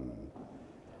Son,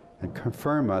 and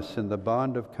confirm us in the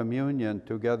bond of communion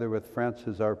together with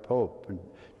Francis our Pope and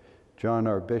John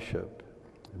our Bishop,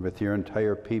 and with your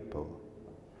entire people.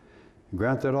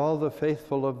 Grant that all the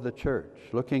faithful of the Church,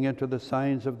 looking into the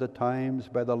signs of the times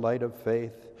by the light of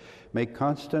faith, may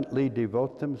constantly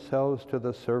devote themselves to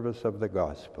the service of the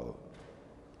gospel.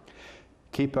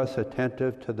 Keep us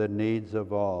attentive to the needs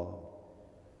of all,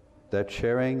 that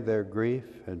sharing their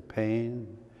grief and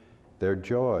pain, their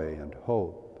joy and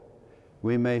hope,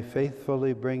 we may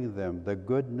faithfully bring them the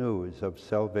good news of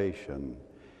salvation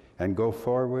and go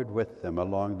forward with them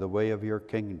along the way of your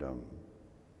kingdom.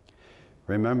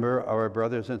 Remember our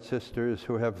brothers and sisters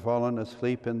who have fallen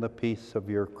asleep in the peace of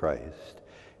your Christ,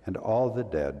 and all the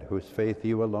dead whose faith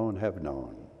you alone have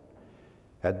known.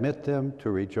 Admit them to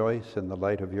rejoice in the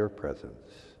light of your presence,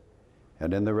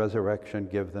 and in the resurrection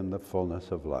give them the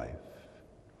fullness of life.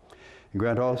 And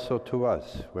grant also to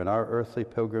us, when our earthly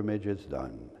pilgrimage is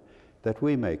done, that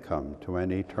we may come to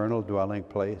an eternal dwelling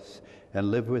place and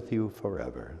live with you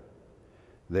forever.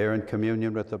 There in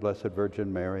communion with the Blessed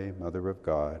Virgin Mary, Mother of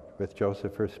God, with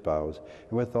Joseph her spouse,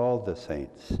 and with all the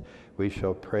saints, we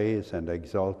shall praise and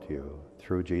exalt you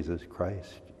through Jesus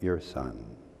Christ, your Son.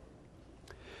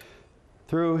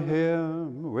 Through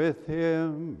him, with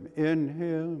him,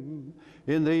 in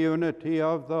the unity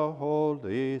of the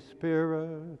Holy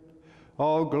Spirit,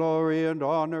 all glory and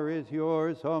honor is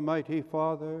yours, Almighty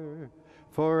Father,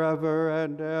 forever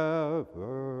and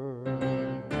ever.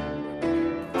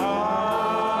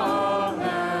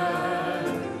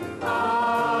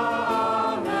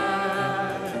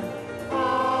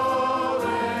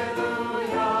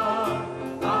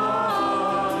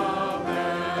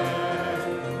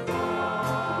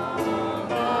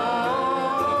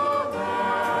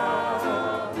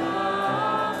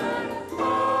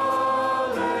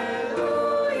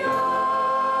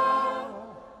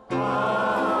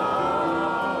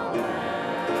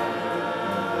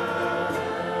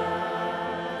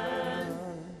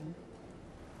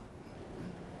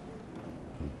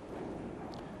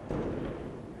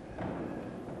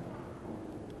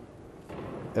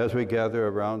 As we gather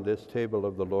around this table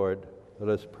of the Lord, let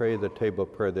us pray the table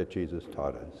prayer that Jesus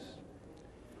taught us.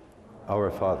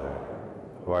 Our Father,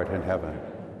 who art in heaven,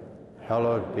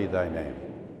 hallowed be thy name.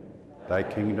 Thy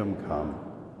kingdom come,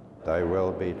 thy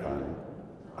will be done,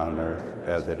 on earth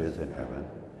as it is in heaven.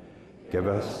 Give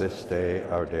us this day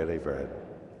our daily bread,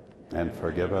 and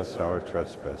forgive us our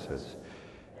trespasses,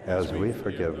 as we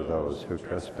forgive those who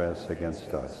trespass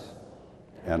against us.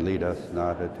 And lead us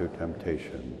not into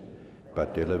temptation,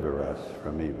 but deliver us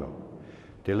from evil.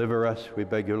 Deliver us, we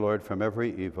beg you, Lord, from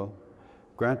every evil.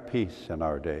 Grant peace in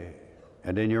our day,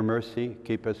 and in your mercy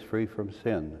keep us free from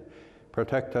sin.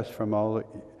 Protect us from all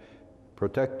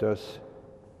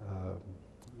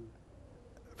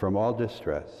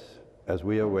distress as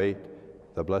we await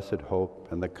the blessed hope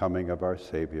and the coming of our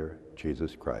Savior,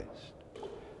 Jesus Christ.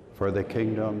 For the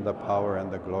kingdom, the power, and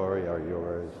the glory are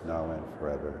yours now and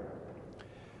forever.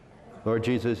 Lord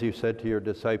Jesus, you said to your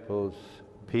disciples,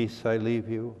 peace I leave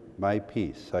you, my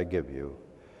peace I give you.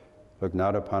 Look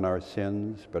not upon our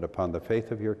sins, but upon the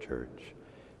faith of your church,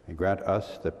 and grant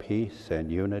us the peace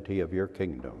and unity of your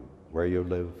kingdom, where you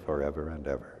live forever and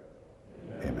ever.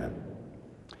 Amen. Amen.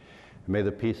 May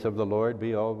the peace of the Lord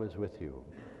be always with you.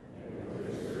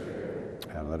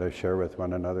 And let us share with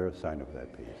one another a sign of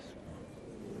that peace.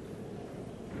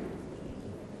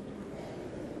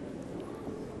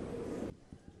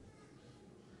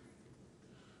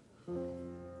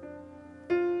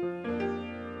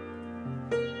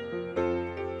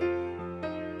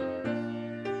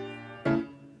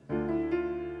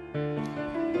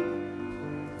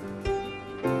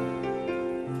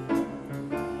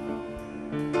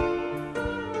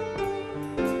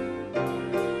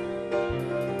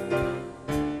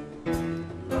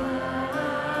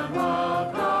 Lamb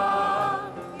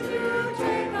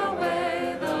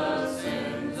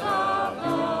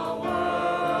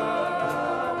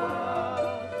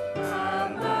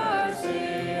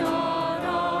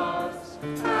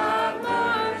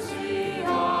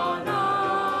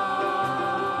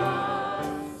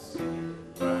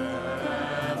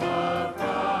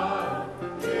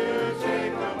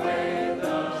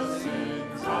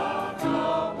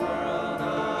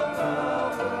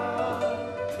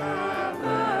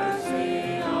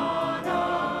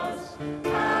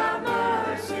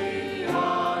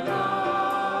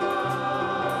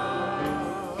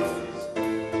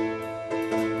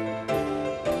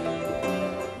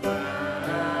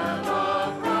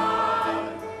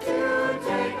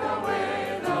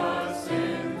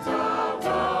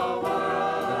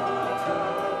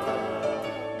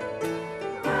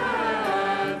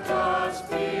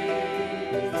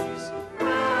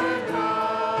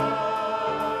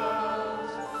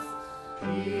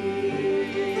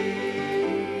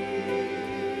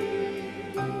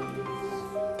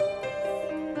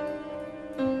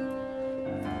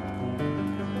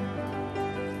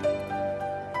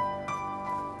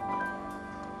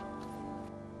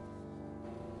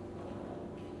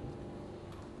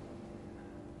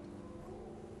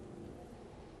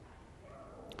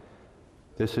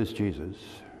This is Jesus,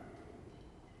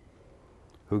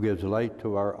 who gives light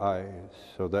to our eyes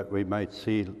so that we might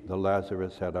see the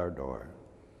Lazarus at our door.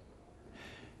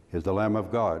 He is the Lamb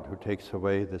of God who takes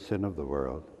away the sin of the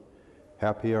world.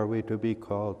 Happy are we to be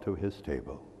called to his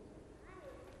table.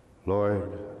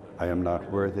 Lord, I am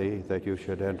not worthy that you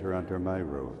should enter under my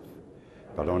roof,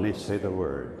 but only say the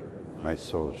word, my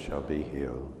soul shall be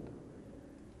healed.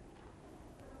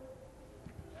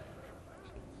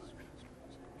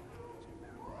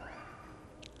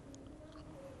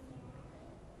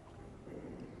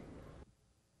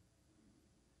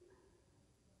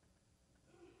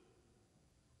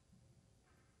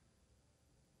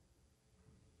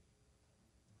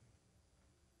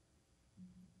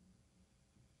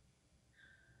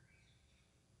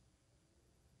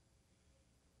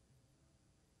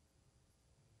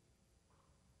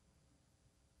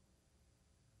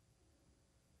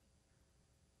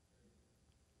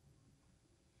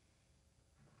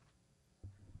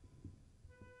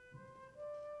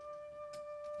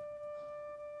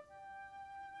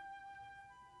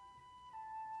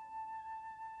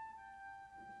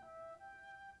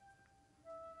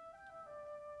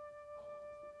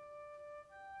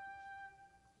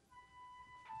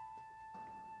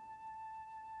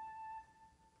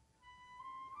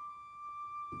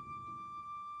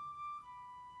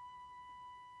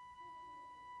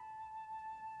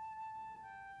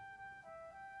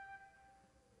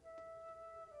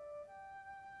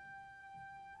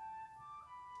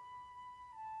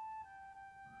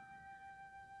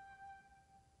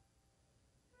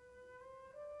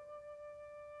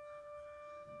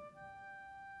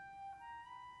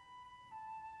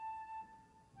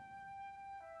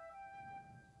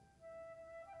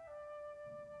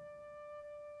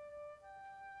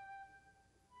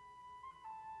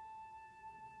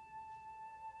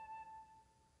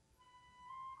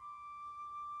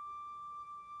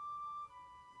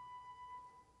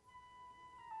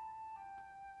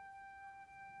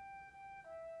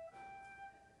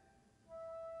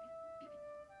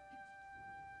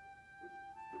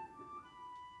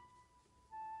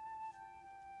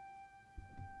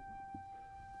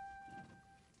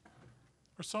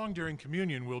 Our song during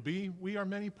communion will be We Are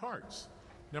Many Parts,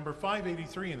 number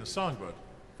 583 in the songbook,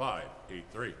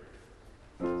 583.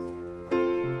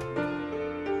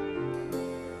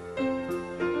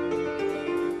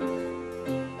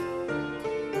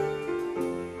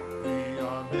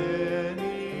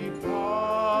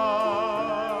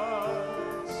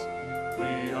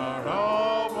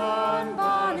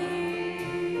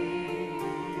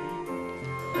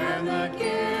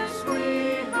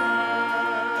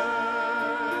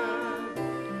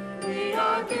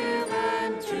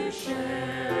 Given to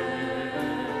share.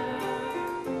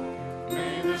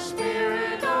 May the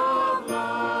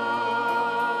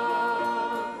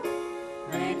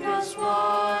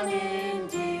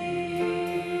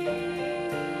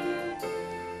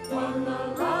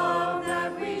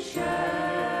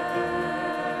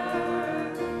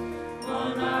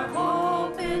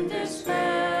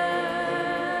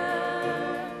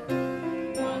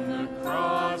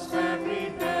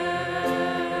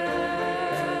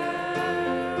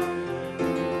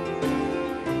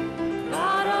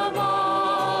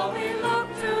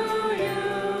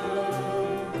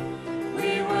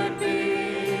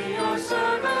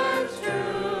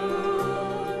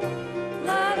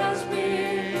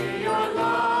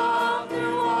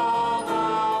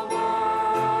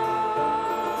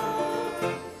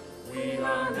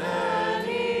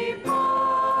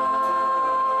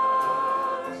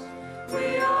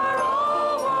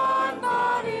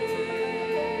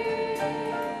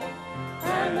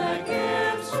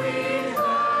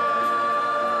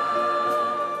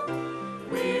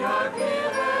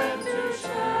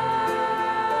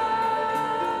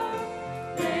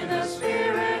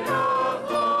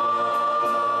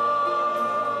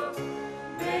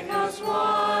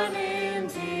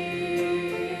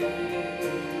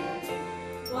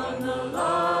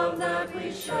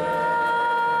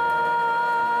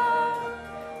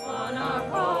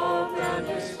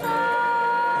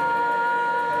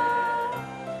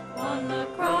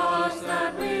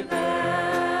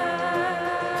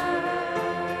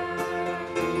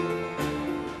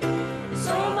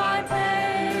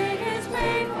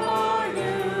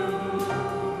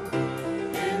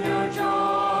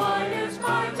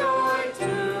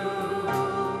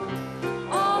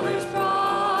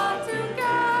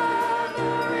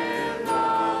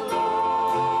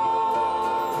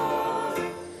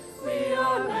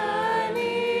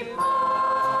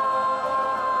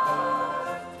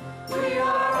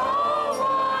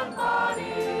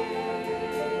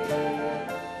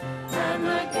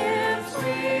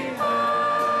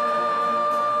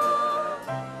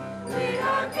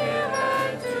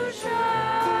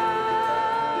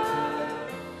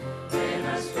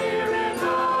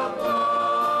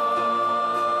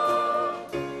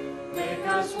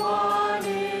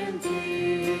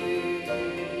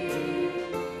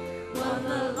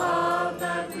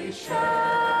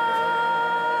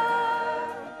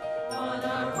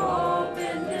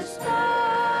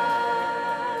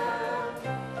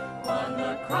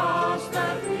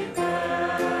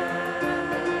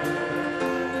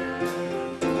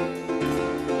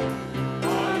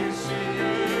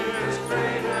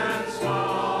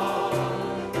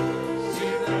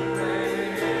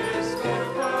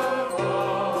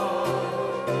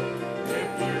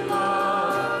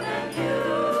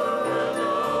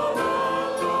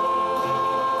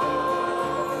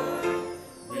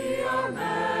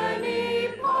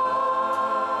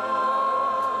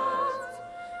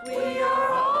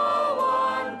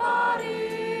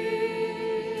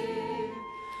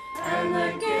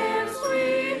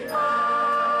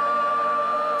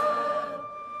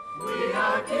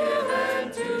are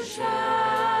given to share.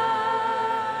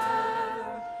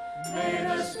 May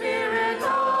the Spirit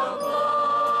of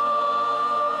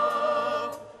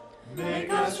love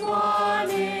make us one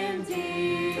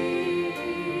indeed.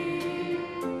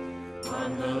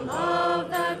 On the love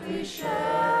that we share,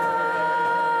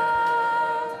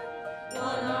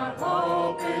 on our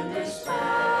hope in despair,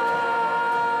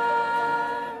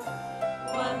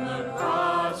 on the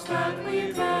cross that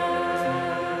we bear.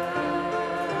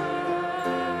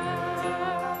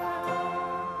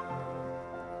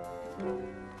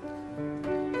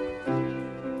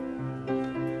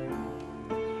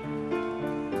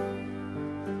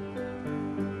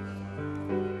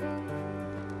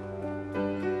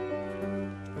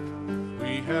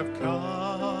 We have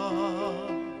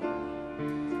come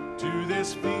to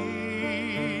this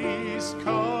feast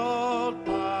called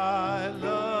by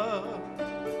love,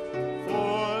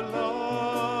 for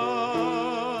love,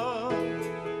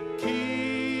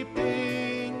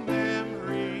 keeping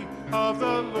memory of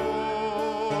the Lord.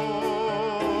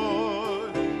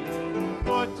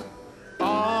 Put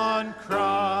on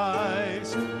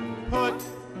Christ, put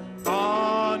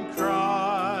on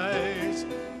Christ,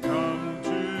 come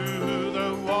to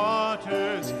the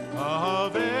waters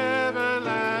of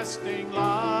everlasting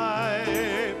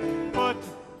life. Put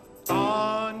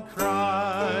on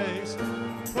Christ,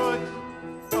 put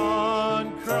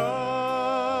on Christ.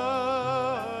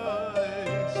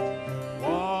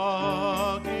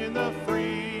 Walk in the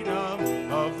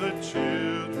freedom of the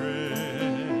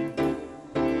children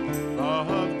of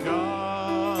God.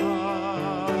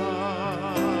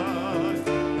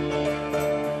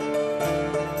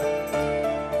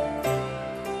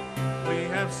 We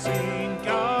have seen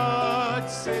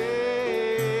God's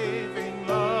saving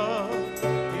love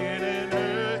in an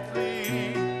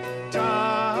earthly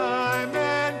time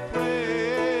and place.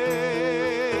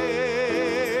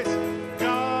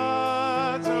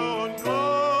 God's own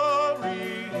glory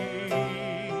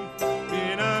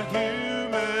in a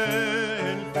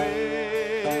human face.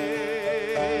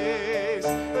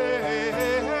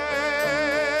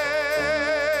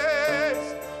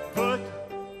 Put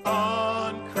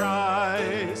on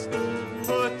Christ,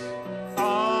 put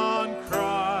on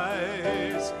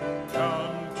Christ,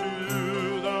 come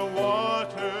to the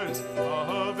waters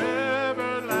of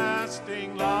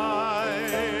everlasting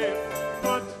life.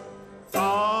 Put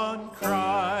on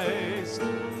Christ,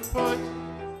 put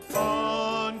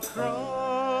on Christ.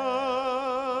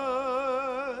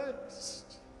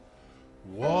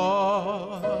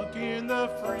 Walk in the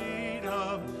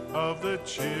freedom of the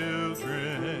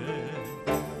children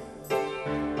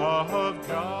of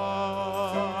God.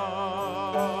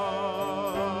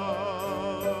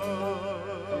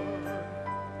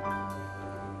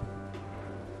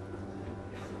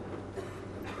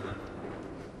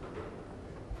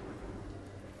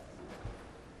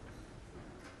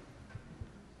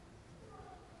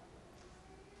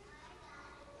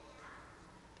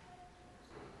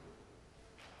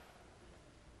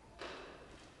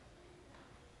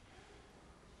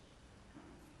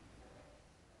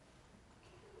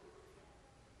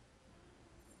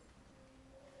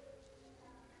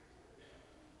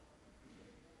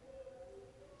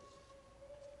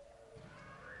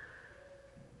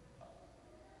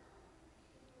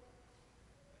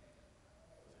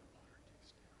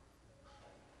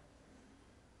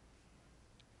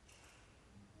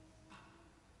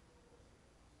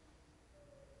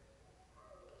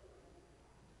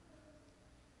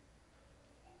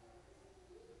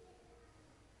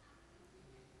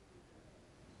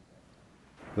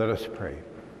 Let us pray.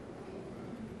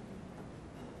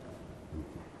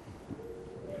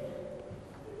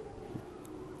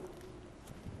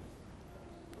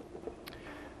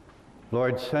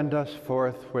 Lord, send us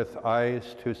forth with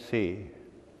eyes to see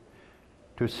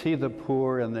the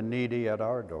poor and the needy at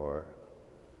our door.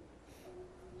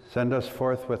 Send us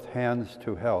forth with hands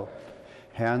to help,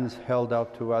 hands held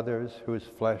out to others whose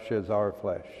flesh is our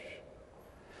flesh.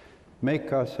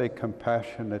 Make us a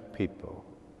compassionate people.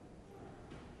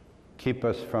 Keep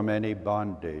us from any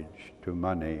bondage to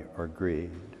money or greed.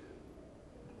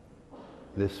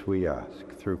 This we ask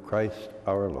through Christ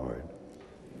our Lord.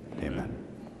 Amen.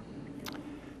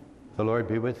 The Lord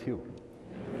be with you.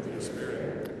 And with your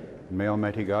spirit. And may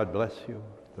Almighty God bless you,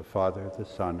 the Father, the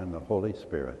Son, and the Holy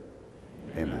Spirit.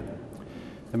 Amen.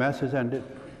 The Mass is ended.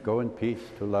 Go in peace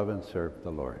to love and serve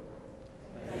the Lord.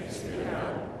 Thanks be to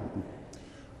God.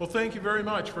 Well, thank you very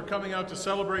much for coming out to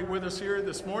celebrate with us here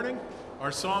this morning.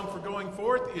 Our song for going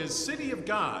forth is City of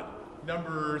God,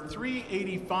 number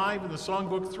 385 in the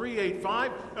songbook,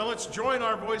 385. Now let's join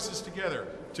our voices together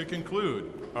to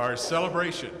conclude our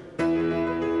celebration.